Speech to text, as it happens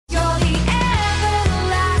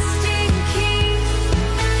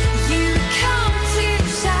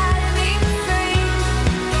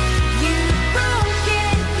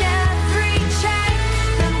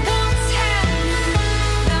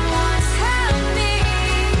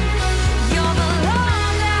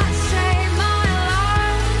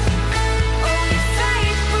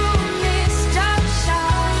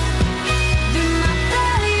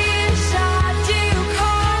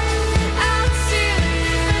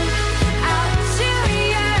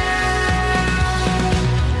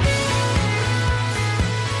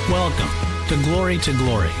Glory to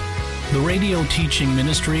Glory, the radio teaching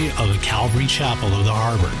ministry of Calvary Chapel of the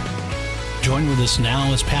Harbor. Join with us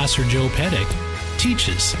now as Pastor Joe Pettick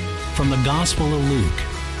teaches from the Gospel of Luke,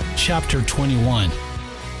 chapter 21.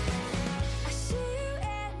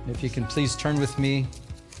 If you can please turn with me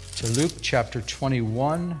to Luke chapter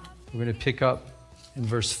 21. We're going to pick up in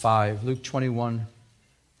verse 5. Luke 21,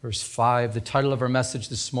 verse 5. The title of our message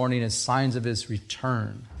this morning is Signs of His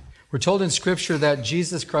Return. We're told in Scripture that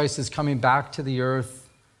Jesus Christ is coming back to the earth.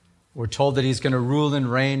 We're told that He's going to rule and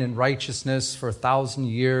reign in righteousness for 1,000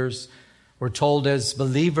 years. We're told as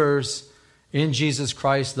believers in Jesus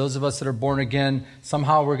Christ, those of us that are born again,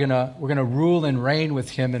 somehow we're going to rule and reign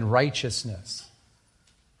with Him in righteousness.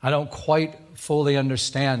 I don't quite fully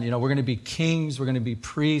understand. We're going to be kings, we're going to be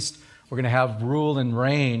priests, we're going to have rule and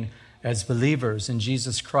reign as believers in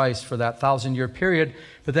Jesus Christ for that 1,000-year period.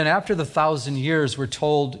 But then after the 1,000 years, we're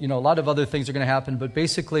told, a lot of other things are going to happen, but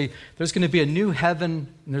basically there's going to be a new heaven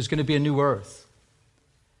and there's going to be a new earth.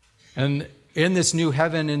 And in this new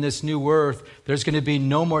heaven, in this new earth, there's going to be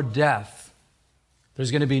no more death. There's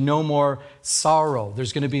going to be no more sorrow.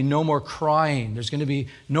 There's going to be no more crying. There's going to be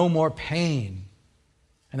no more pain.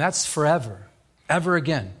 And that's forever, ever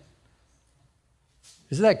again.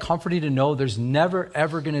 Isn't that comforting to know there's never,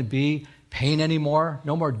 ever going to be pain anymore?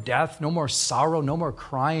 No more death, no more sorrow, no more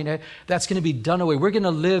crying. That's going to be done away. We're going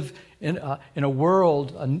to live in a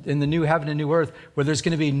world, in the new heaven and new earth, where there's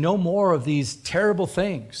going to be no more of these terrible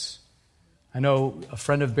things. I know a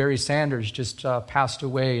friend of Barry Sanders just passed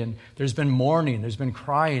away, and there's been mourning, there's been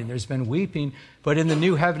crying, there's been weeping, but in the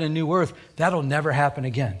new heaven and new earth, that'll never happen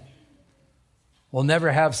again. We'll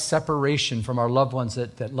never have separation from our loved ones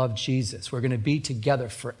that love Jesus. We're going to be together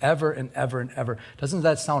forever and ever and ever. Doesn't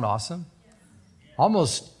that sound awesome?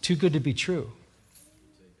 Almost too good to be true.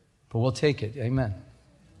 But we'll take it. Amen.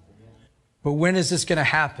 But when is this going to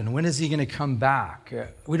happen? When is He going to come back?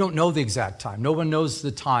 We don't know the exact time. No one knows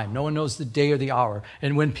the time. No one knows the day or the hour.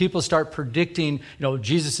 And when people start predicting,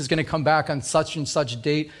 Jesus is going to come back on such and such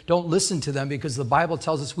date, don't listen to them, because the Bible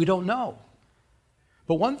tells us we don't know.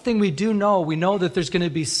 But one thing we do know, we know that there's going to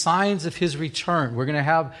be signs of His return. We're going to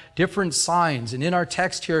have different signs. And in our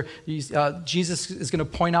text here, Jesus is going to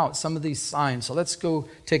point out some of these signs. So let's go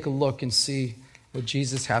take a look and see what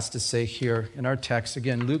Jesus has to say here in our text.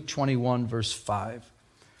 Again, Luke 21, verse 5.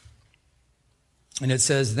 And it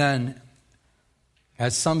says, "Then,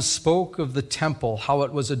 as some spoke of the temple, how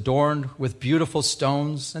it was adorned with beautiful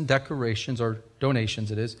stones and decorations," or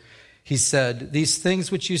donations it is, He said, "These things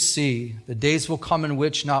which you see, the days will come in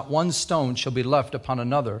which not one stone shall be left upon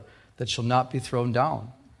another that shall not be thrown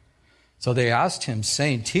down." So they asked Him,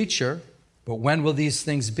 saying, "Teacher, but when will these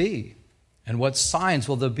things be? And what signs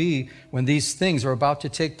will there be when these things are about to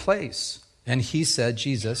take place?" And He said,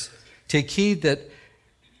 Jesus, "Take heed that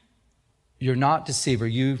you're not deceived, or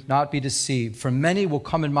you not be deceived. For many will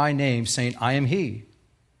come in my name, saying, I am He.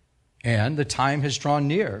 And the time has drawn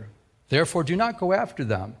near. Therefore do not go after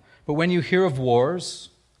them. But when you hear of wars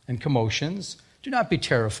and commotions, do not be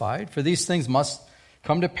terrified, for these things must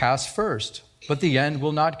come to pass first, but the end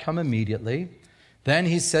will not come immediately." Then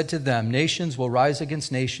He said to them, "Nations will rise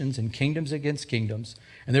against nations, and kingdoms against kingdoms,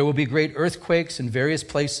 and there will be great earthquakes in various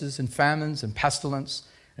places, and famines and pestilence,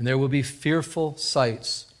 and there will be fearful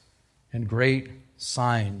sights and great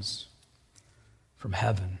signs from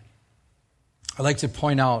heaven." I'd like to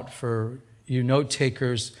point out for you note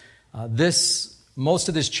takers, most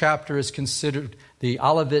of this chapter is considered the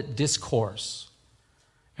Olivet Discourse.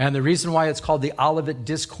 And the reason why it's called the Olivet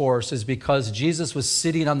Discourse is because Jesus was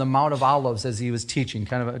sitting on the Mount of Olives as He was teaching.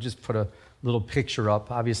 I just put a little picture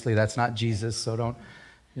up. Obviously, that's not Jesus, so don't,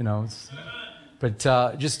 But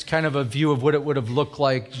just kind of a view of what it would have looked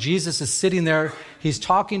like. Jesus is sitting there. He's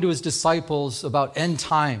talking to His disciples about end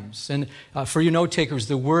times. And for you note takers,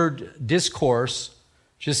 the word discourse,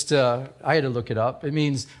 I had to look it up. It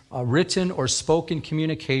means written or spoken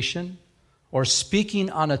communication, or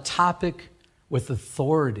speaking on a topic with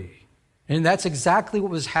authority. And that's exactly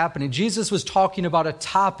what was happening. Jesus was talking about a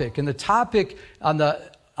topic, and the topic on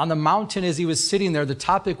the mountain as He was sitting there, the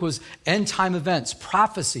topic was end time events,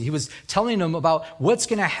 prophecy. He was telling them about what's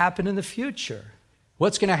going to happen in the future,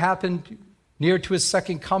 what's going to happen near to His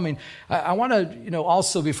second coming. I want to,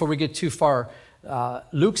 also before we get too far,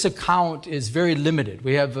 Luke's account is very limited.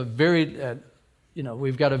 We have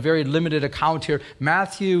we've got a very limited account here.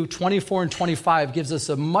 Matthew 24 and 25 gives us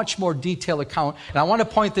a much more detailed account. And I want to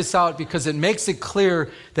point this out because it makes it clear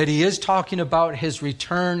that He is talking about His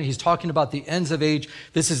return. He's talking about the ends of age.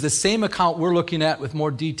 This is the same account we're looking at with more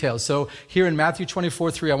details. So here in Matthew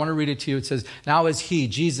 24:3, I want to read it to you. It says, "Now as He,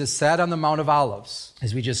 Jesus, sat on the Mount of Olives,"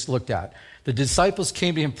 as we just looked at, The disciples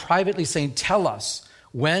came to him privately saying, "Tell us,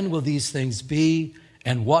 when will these things be?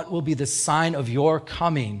 And what will be the sign of your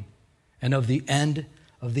coming and of the end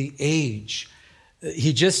of the age?"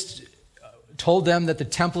 He just told them that the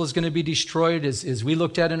temple is going to be destroyed, as we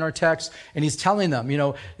looked at in our text. And he's telling them,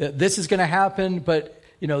 this is going to happen, but,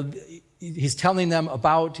 he's telling them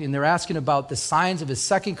about, and they're asking about the signs of his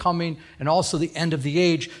second coming and also the end of the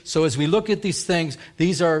age. So as we look at these things,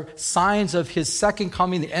 these are signs of his second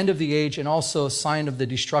coming, the end of the age, and also a sign of the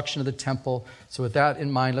destruction of the temple. So with that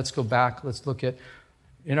in mind, let's go back. Let's look at,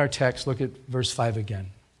 in our text, look at verse 5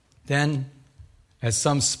 again. Then, as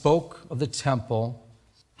some spoke of the temple,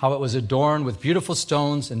 how it was adorned with beautiful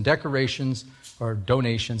stones and decorations, or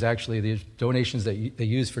donations, actually, the donations that they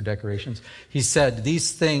use for decorations. He said,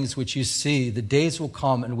 "These things which you see, the days will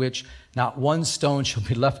come in which not one stone shall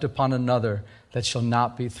be left upon another that shall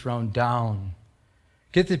not be thrown down."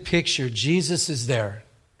 Get the picture. Jesus is there.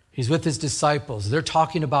 He's with his disciples. They're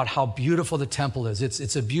talking about how beautiful the temple is.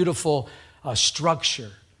 It's a beautiful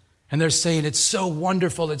structure. And they're saying, it's so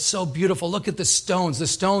wonderful, it's so beautiful. Look at the stones. The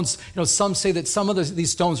stones, some say that some of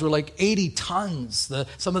these stones were like 80 tons,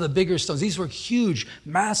 some of the bigger stones. These were huge,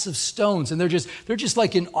 massive stones, and they're just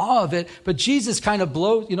like in awe of it. But Jesus kind of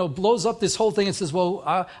blows up this whole thing and says, well,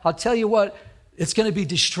 I'll tell you what, it's going to be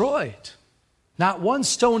destroyed. Not one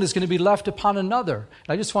stone is going to be left upon another.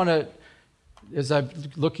 I just want to, as I'm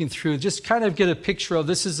looking through, just kind of get a picture of,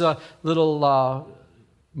 this is a little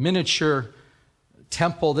miniature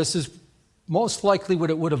temple. This is most likely what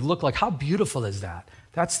it would have looked like. How beautiful is that?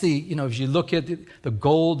 That's the, if you look at the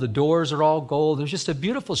gold, the doors are all gold. There's just a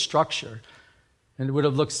beautiful structure. And it would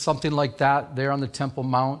have looked something like that there on the Temple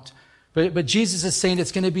Mount. But Jesus is saying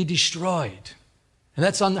it's going to be destroyed. And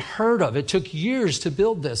that's unheard of. It took years to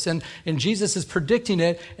build this. And Jesus is predicting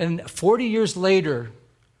it. And 40 years later,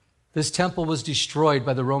 this temple was destroyed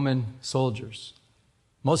by the Roman soldiers.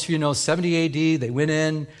 Most of you know 70 AD, they went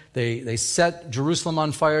in, they set Jerusalem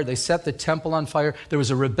on fire, they set the temple on fire. There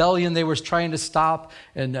was a rebellion they were trying to stop,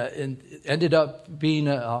 and it ended up being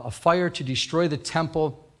a fire to destroy the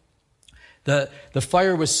temple. The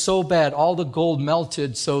fire was so bad, all the gold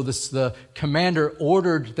melted, so the commander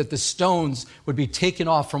ordered that the stones would be taken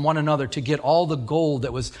off from one another to get all the gold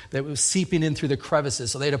that was seeping in through the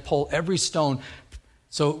crevices. So they had to pull every stone.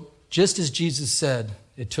 So just as Jesus said,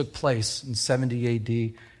 it took place in 70 AD,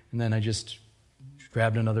 and then I just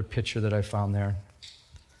grabbed another picture that I found there.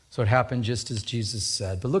 So it happened just as Jesus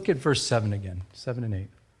said. But look at verse 7 again, 7 and 8.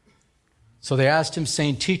 So they asked him,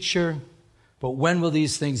 saying, "Teacher, but when will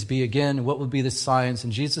these things be again? What will be the signs?"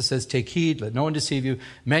 And Jesus says, "Take heed, let no one deceive you.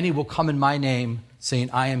 Many will come in my name, saying,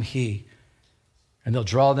 'I am he.' And they'll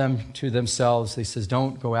draw them to themselves." He says,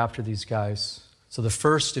 don't go after these guys. So the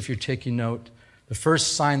first, if you're taking note, the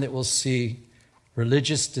first sign that we'll see,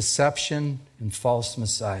 religious deception and false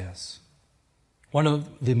messiahs. One of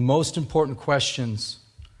the most important questions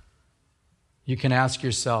you can ask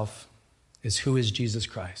yourself is, who is Jesus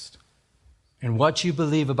Christ? And what you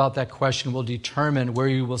believe about that question will determine where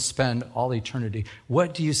you will spend all eternity.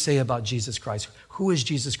 What do you say about Jesus Christ? Who is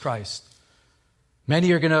Jesus Christ?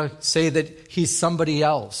 Many are going to say that he's somebody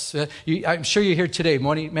else. I'm sure you hear today,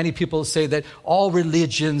 many people say that all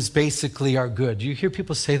religions basically are good. Do you hear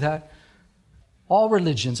people say that? All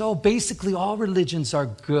religions. Basically all religions are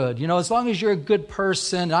good. As long as you're a good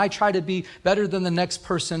person, and I try to be better than the next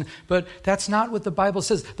person. But that's not what the Bible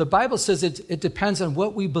says. The Bible says it depends on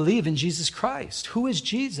what we believe in Jesus Christ. Who is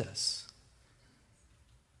Jesus?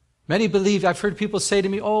 Many believe, I've heard people say to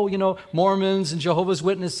me, Mormons and Jehovah's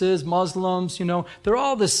Witnesses, Muslims, they're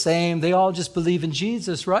all the same. They all just believe in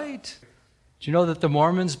Jesus, right? Do you know that the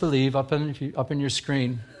Mormons believe, up in your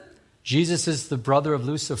screen, Jesus is the brother of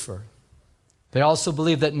Lucifer? They also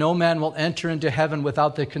believe that no man will enter into heaven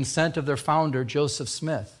without the consent of their founder, Joseph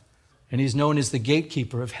Smith. And he's known as the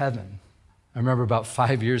gatekeeper of heaven. I remember about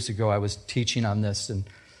 5 years ago, I was teaching on this, and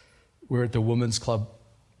we were at the Women's Club,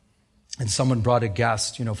 and someone brought a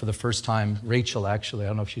guest, for the first time, Rachel, actually. I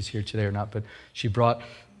don't know if she's here today or not, but she brought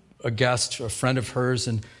a guest, a friend of hers,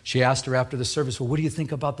 and she asked her after the service, well, what do you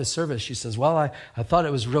think about the service? She says, well, I thought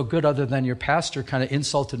it was real good, other than your pastor kind of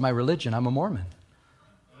insulted my religion. I'm a Mormon.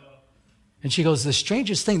 And she goes, the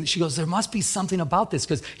strangest thing, she goes, there must be something about this,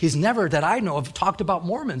 because he's never, that I know of, talked about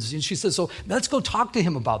Mormons. And she says, so let's go talk to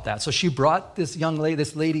him about that. So she brought this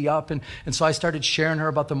lady up, and so I started sharing her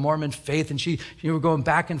about the Mormon faith, and she were going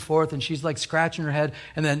back and forth, and she's like scratching her head.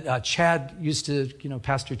 And then Chad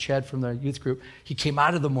Pastor Chad from the youth group, he came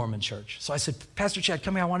out of the Mormon church. So I said, Pastor Chad,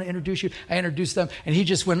 come here, I want to introduce you. I introduced them, and he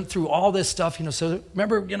just went through all this stuff, so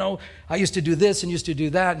remember, I used to do this and used to do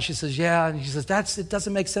that. And she says, yeah. And she says, it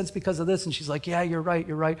doesn't make sense because of this. And she's like, yeah, you're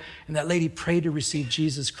right. And that lady prayed to receive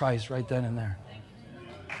Jesus Christ right then and there.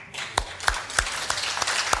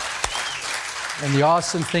 And the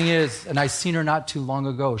awesome thing is, and I seen her not too long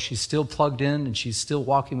ago, she's still plugged in and she's still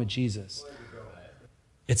walking with Jesus.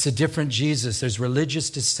 It's a different Jesus. There's religious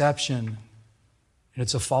deception, and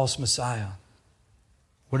it's a false Messiah.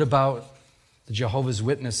 What about the Jehovah's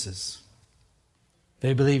Witnesses?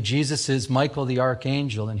 They believe Jesus is Michael the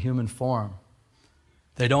archangel in human form.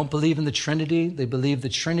 They don't believe in the Trinity. They believe the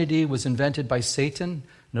Trinity was invented by Satan.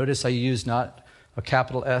 Notice I use not a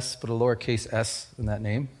capital S, but a lowercase s in that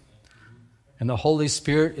name. And the Holy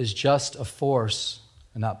Spirit is just a force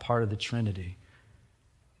and not part of the Trinity.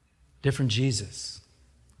 Different Jesus.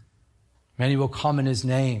 Many will come in his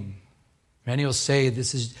name. Many will say,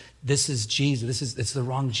 this is Jesus. It's the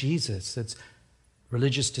wrong Jesus. It's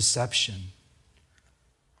religious deception.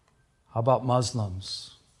 How about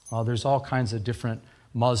Muslims? Well, there's all kinds of different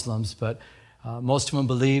Muslims, but most of them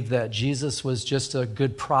believe that Jesus was just a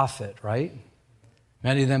good prophet, right?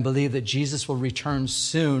 Many of them believe that Jesus will return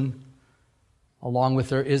soon, along with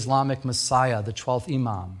their Islamic Messiah, the 12th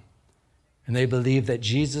Imam. And they believe that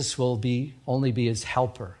Jesus will only be his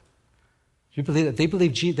helper. Do you believe that? They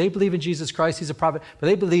believe in Jesus Christ, he's a prophet, but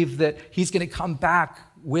they believe that he's going to come back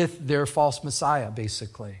with their false Messiah,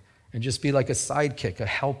 basically, and just be like a sidekick, a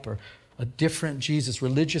helper, a different Jesus,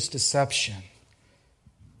 religious deception.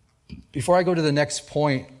 Before I go to the next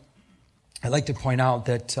point, I'd like to point out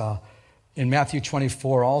that in Matthew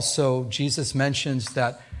 24, also, Jesus mentions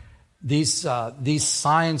that these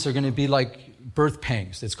signs are going to be like birth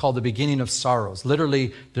pangs. It's called the beginning of sorrows.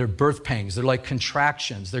 Literally, they're birth pangs. They're like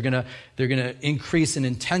contractions. They're going to increase in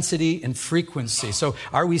intensity and frequency. So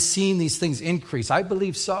are we seeing these things increase? I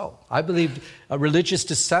believe so. I believe religious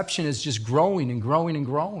deception is just growing and growing and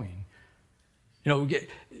growing.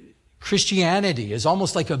 Christianity is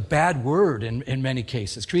almost like a bad word in many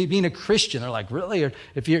cases. Being a Christian, they're like, really? Or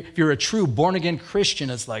if you're a true born-again Christian,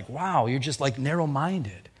 it's like, wow, you're just like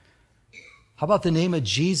narrow-minded. How about the name of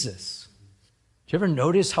Jesus? Do you ever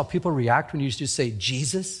notice how people react when you just say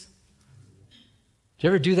Jesus? Do you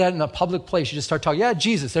ever do that in a public place? You just start talking, yeah,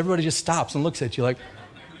 Jesus. Everybody just stops and looks at you like,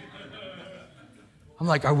 I'm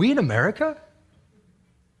like, are we in America?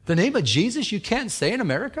 The name of Jesus you can't say in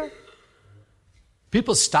America?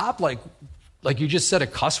 People stop like you just said a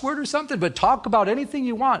cuss word or something, but talk about anything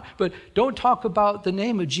you want. But don't talk about the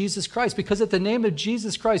name of Jesus Christ, because at the name of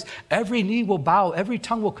Jesus Christ, every knee will bow, every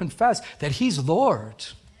tongue will confess that he's Lord.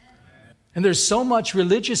 And there's so much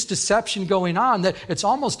religious deception going on that it's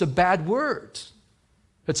almost a bad word.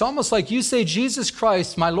 It's almost like you say Jesus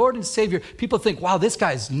Christ, my Lord and Savior, people think, wow, this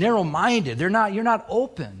guy's narrow-minded. You're not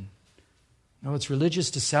open. No, it's religious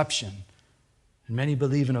deception. And many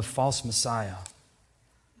believe in a false Messiah.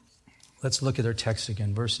 Let's look at our text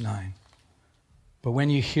again, verse 9. But when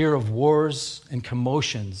you hear of wars and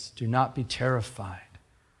commotions, do not be terrified.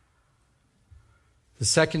 The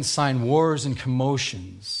second sign, wars and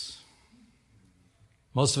commotions.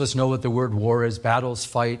 Most of us know what the word war is. Battles,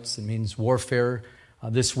 fights. It means warfare.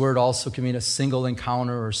 This word also can mean a single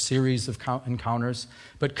encounter or series of encounters.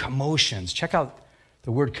 But commotions. Check out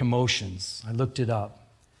the word commotions. I looked it up.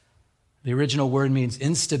 The original word means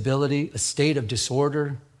instability, a state of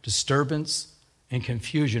disorder, disturbance, and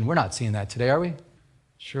confusion. We're not seeing that today, are we?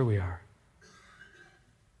 Sure we are.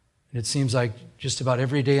 And it seems like just about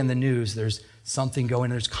every day in the news there's something going,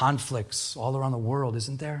 there's conflicts all around the world,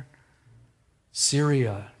 isn't there?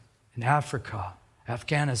 Syria, in Africa,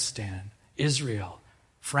 Afghanistan, Israel,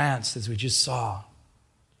 France, as we just saw.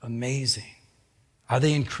 Amazing. Are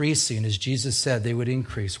they increasing? As Jesus said, they would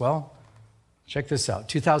increase. Well, check this out.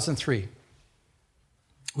 2003.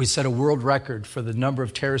 We set a world record for the number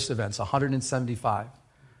of terrorist events, 175.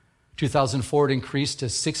 2004, it increased to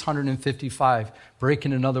 655,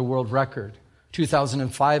 breaking another world record.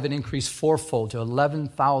 2005, it increased fourfold to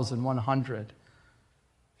 11,100.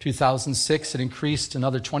 2006, it increased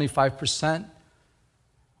another 25%,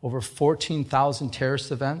 over 14,000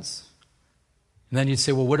 terrorist events. And then you'd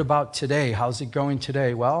say, well, what about today? How's it going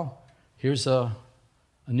today? Well, here's a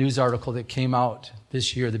news article that came out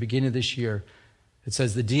this year, the beginning of this year. It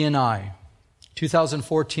says the DNI,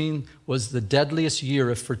 2014 was the deadliest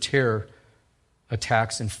year for terror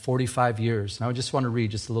attacks in 45 years. And I just want to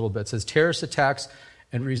read just a little bit. It says terrorist attacks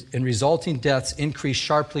and resulting deaths increased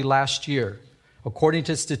sharply last year. According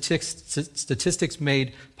to statistics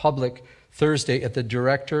made public Thursday at the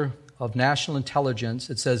Director of National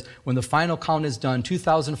Intelligence, it says when the final count is done,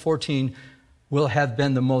 2014 will have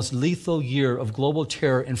been the most lethal year of global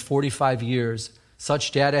terror in 45 years.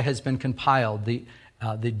 Such data has been compiled. The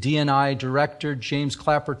The DNI director, James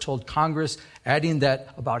Clapper, told Congress, adding that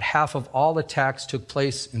about half of all attacks took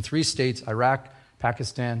place in 3 states, Iraq,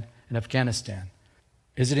 Pakistan, and Afghanistan.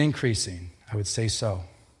 Is it increasing? I would say so.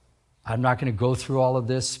 I'm not going to go through all of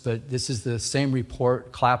this, but this is the same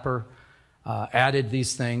report. Clapper added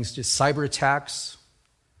these things. Just cyber attacks.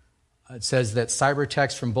 It says that cyber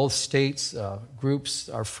attacks from both states, groups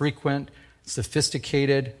are frequent,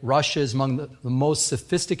 sophisticated. Russia is among the most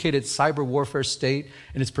sophisticated cyber warfare state,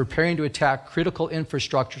 and is preparing to attack critical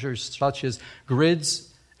infrastructures such as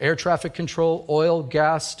grids, air traffic control, oil,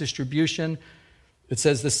 gas distribution. It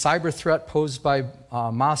says the cyber threat posed by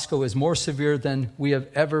Moscow is more severe than we have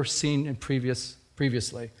ever seen in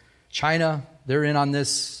previously. China, they're in on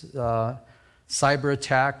this cyber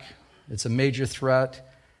attack. It's a major threat.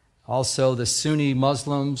 Also, the Sunni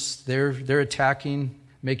Muslims, they're attacking,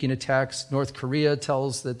 making attacks. North Korea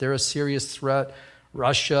tells that they're a serious threat.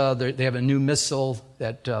 Russia, they have a new missile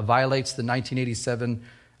that violates the 1987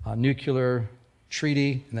 nuclear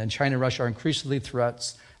treaty. And then China and Russia are increasingly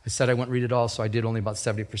threats. I said I wouldn't read it all, so I did only about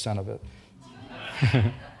 70% of it.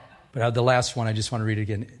 But the last one, I just want to read it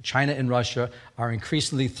again. China and Russia are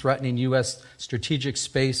increasingly threatening U.S. strategic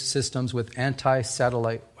space systems with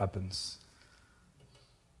anti-satellite weapons.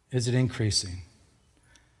 Is it increasing?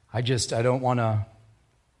 I don't want to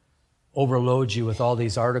overload you with all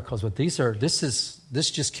these articles, but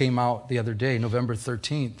this just came out the other day, November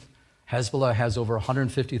 13th. Hezbollah has over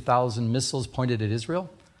 150,000 missiles pointed at Israel.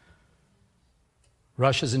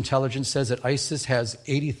 Russia's intelligence says that ISIS has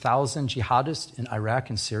 80,000 jihadists in Iraq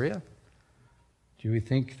and Syria. Do we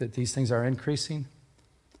think that these things are increasing?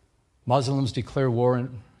 Muslims declare war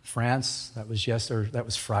in France. That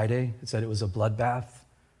was Friday. It said it was a bloodbath,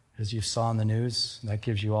 as you saw in the news. That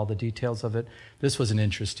gives you all the details of it. This was an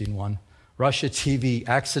interesting one. Russia TV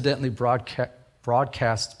accidentally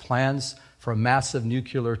broadcast plans for a massive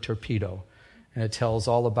nuclear torpedo. And it tells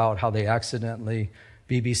all about how they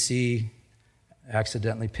BBC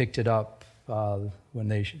accidentally picked it up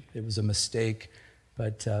when it was a mistake,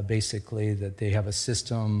 but basically that they have a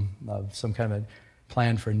system of some kind of a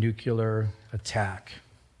plan for a nuclear attack.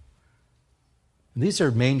 And these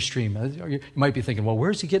are mainstream. You might be thinking, well,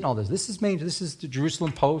 where's he getting all this? This is the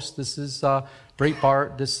Jerusalem Post. This is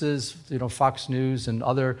Breitbart. This is Fox News and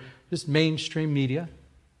other just mainstream media.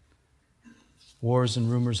 Wars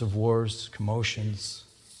and rumors of wars, commotions.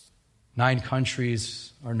 9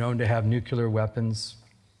 countries are known to have nuclear weapons.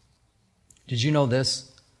 Did you know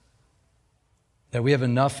this? That we have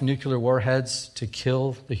enough nuclear warheads to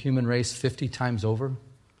kill the human race 50 times over?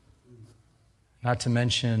 Not to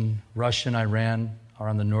mention Russia and Iran are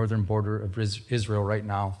on the northern border of Israel right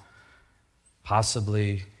now,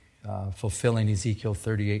 possibly fulfilling Ezekiel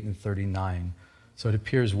 38 and 39. So it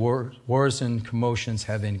appears wars and commotions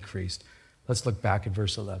have increased. Let's look back at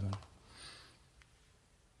verse 11.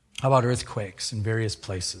 How about earthquakes in various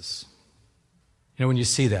places? When you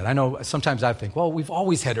see that, I know sometimes I think, well, we've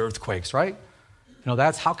always had earthquakes, right?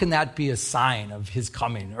 How can that be a sign of his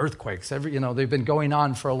coming? Earthquakes, they've been going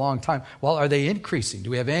on for a long time. Well, are they increasing?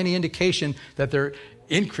 Do we have any indication that they're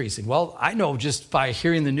increasing? Well, I know just by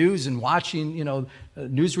hearing the news and watching,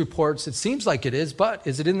 news reports, it seems like it is, but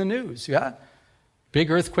is it in the news? Yeah.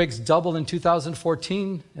 Big earthquakes doubled in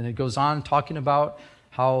 2014, and it goes on talking about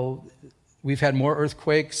how we've had more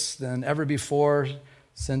earthquakes than ever before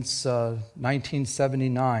since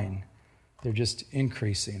 1979. They're just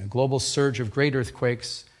increasing. A global surge of great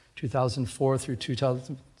earthquakes, 2004 through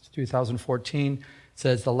 2014,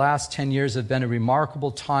 says the last 10 years have been a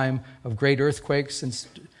remarkable time of great earthquakes. Since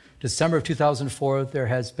December of 2004, there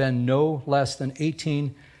has been no less than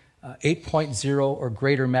 8.0 or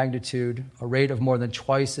greater magnitude, a rate of more than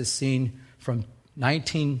twice as seen from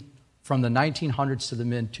the 1900s to the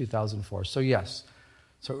mid-2004. So yes,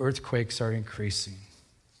 earthquakes are increasing.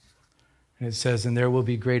 And it says, and there will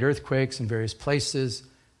be great earthquakes in various places,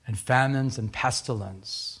 and famines and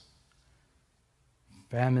pestilence.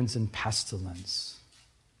 Famines and pestilence.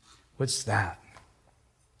 What's that?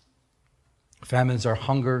 Famines are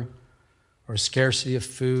hunger or scarcity of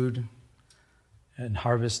food and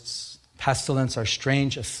harvests. Pestilence are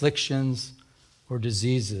strange afflictions or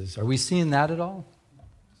diseases. Are we seeing that at all?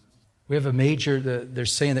 We have they're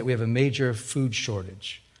saying that we have a major food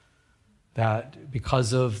shortage. That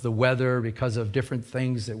because of the weather, because of different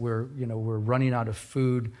things that we're running out of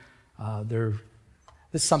food. This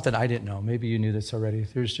is something I didn't know. Maybe you knew this already.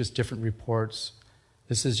 There's just different reports.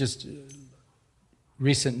 This is just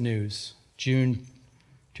recent news, June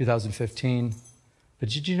 2015. But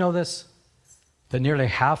did you know this? That nearly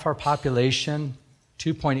half our population,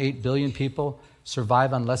 2.8 billion people,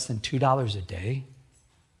 survive on less than $2 a day?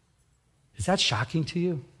 Is that shocking to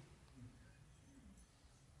you?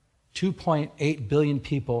 2.8 billion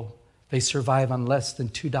people, they survive on less than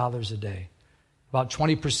 $2 a day. About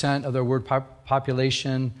 20% of their world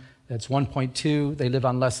population, that's 1.2, they live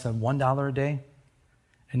on less than $1 a day.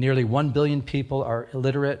 And nearly 1 billion people are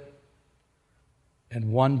illiterate,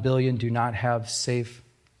 and 1 billion do not have safe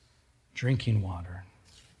drinking water.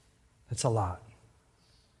 That's a lot.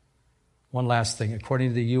 One last thing. According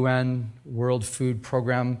to the UN World Food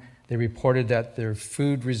Program, they reported that their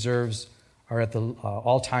food reserves are at the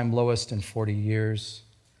all-time lowest in 40 years.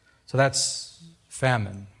 So that's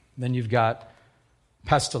famine. Then you've got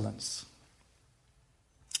pestilence.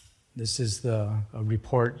 This is a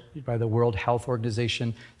report by the World Health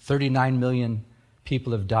Organization. 39 million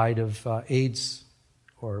people have died of AIDS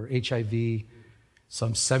or HIV.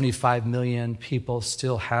 Some 75 million people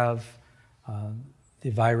still have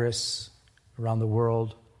the virus around the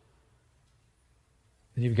world.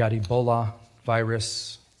 Then you've got Ebola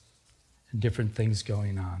virus and different things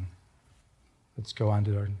going on. Let's go on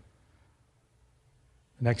to the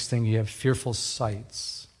next thing. You have fearful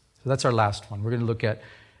sights. So that's our last one. We're going to look at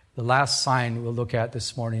the last sign we'll look at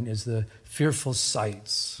this morning is the fearful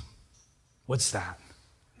sights. What's that?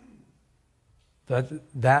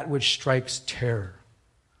 That which strikes terror.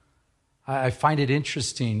 I find it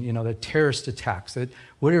interesting, the terrorist attacks.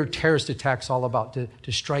 What are terrorist attacks all about?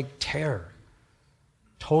 To strike terror.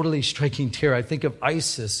 Totally striking terror. I think of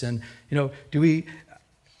ISIS and, I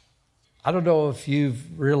don't know if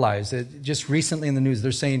you've realized that just recently in the news,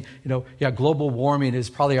 they're saying, global warming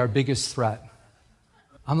is probably our biggest threat.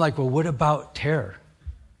 I'm like, well, what about terror?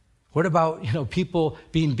 What about, people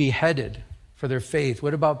being beheaded for their faith?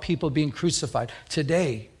 What about people being crucified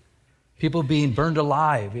today? People being burned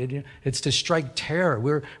alive. It's to strike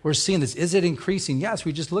terror. We're seeing this. Is it increasing? Yes,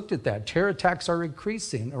 we just looked at that. Terror attacks are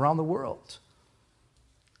increasing around the world.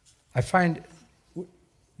 I find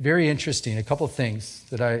very interesting, a couple things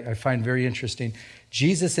that I find very interesting.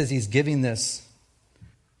 Jesus, as he's giving this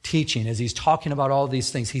teaching, as he's talking about all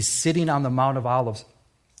these things, he's sitting on the Mount of Olives.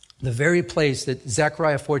 The very place that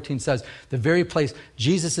Zechariah 14 says, the very place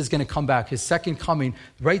Jesus is going to come back, his second coming,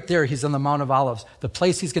 right there, he's on the Mount of Olives. The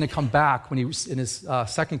place he's going to come back when in his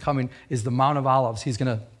second coming is the Mount of Olives. He's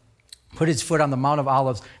going to put his foot on the Mount of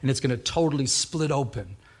Olives, and it's going to totally split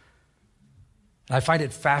open. And I find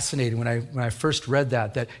it fascinating when I first read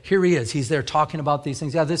that here he is. He's there talking about these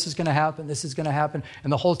things. Yeah, this is going to happen. This is going to happen.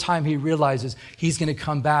 And the whole time he realizes he's going to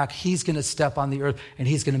come back. He's going to step on the earth, and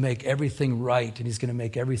he's going to make everything right, and he's going to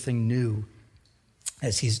make everything new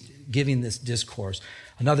as he's giving this discourse.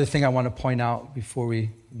 Another thing I want to point out before we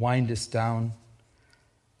wind this down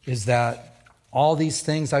is that all these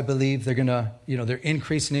things, I believe, they're going to, they're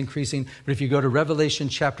increasing. But if you go to Revelation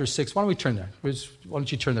chapter 6, why don't we turn there? Why don't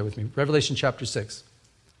you turn there with me? Revelation chapter 6.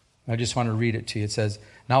 I just want to read it to you. It says,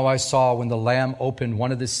 "Now I saw when the Lamb opened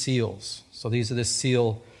one of the seals." So these are the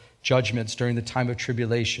seal judgments during the time of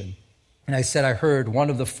tribulation. "And I said, I heard one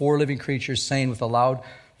of the four living creatures saying with a loud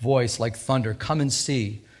voice like thunder, 'Come and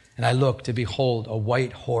see.' And I looked, and behold, a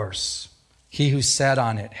white horse. He who sat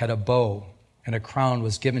on it had a bow, and a crown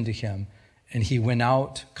was given to him. And he went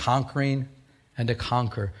out conquering and to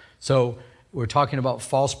conquer." So we're talking about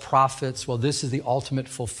false prophets. Well, this is the ultimate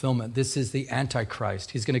fulfillment. This is the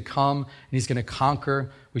Antichrist. He's going to come and he's going to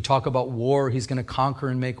conquer. We talk about war. He's going to conquer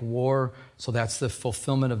and make war. So that's the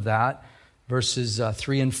fulfillment of that. Verses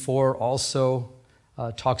 3 and 4 also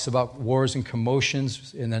talks about wars and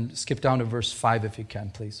commotions. And then skip down to verse 5 if you can,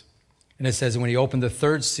 please. And it says, "And when he opened the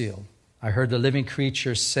third seal, I heard the living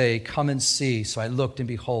creature say, 'Come and see.' So I looked, and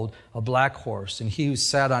behold, a black horse, and he who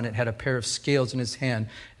sat on it had a pair of scales in his hand.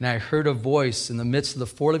 And I heard a voice in the midst of the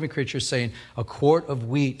four living creatures saying, 'A quart of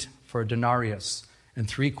wheat for a denarius, and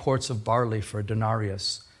 3 quarts of barley for a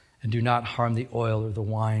denarius. And do not harm the oil or the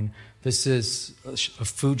wine.'" This is a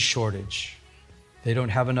food shortage. They don't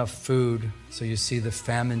have enough food, so you see the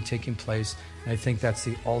famine taking place. And I think that's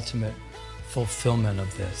the ultimate fulfillment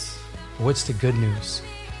of this. But what's the good news?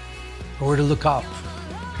 We're to look up.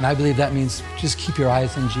 And I believe that means just keep your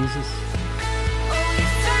eyes on Jesus.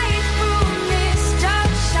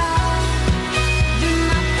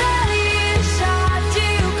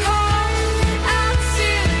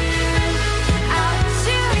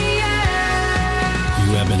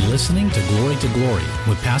 You have been listening to Glory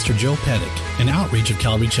with Pastor Joe Pettick, an outreach of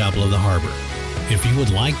Calvary Chapel of the Harbor. If you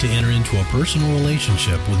would like to enter into a personal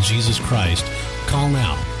relationship with Jesus Christ, call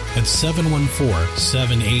now at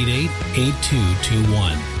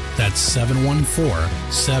 714-788-8221. That's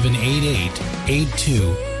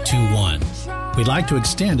 714-788-8221. We'd like to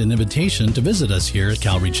extend an invitation to visit us here at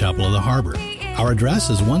Calvary Chapel of the Harbor. Our address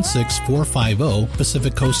is 16450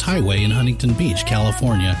 Pacific Coast Highway in Huntington Beach,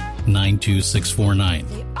 California, 92649.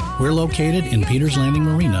 We're located in Peters Landing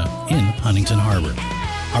Marina in Huntington Harbor.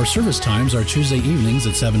 Our service times are Tuesday evenings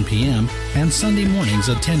at 7 p.m. and Sunday mornings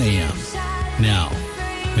at 10 a.m. Now,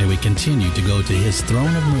 may we continue to go to His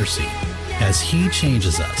throne of mercy as He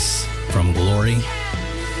changes us from glory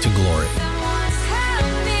to glory.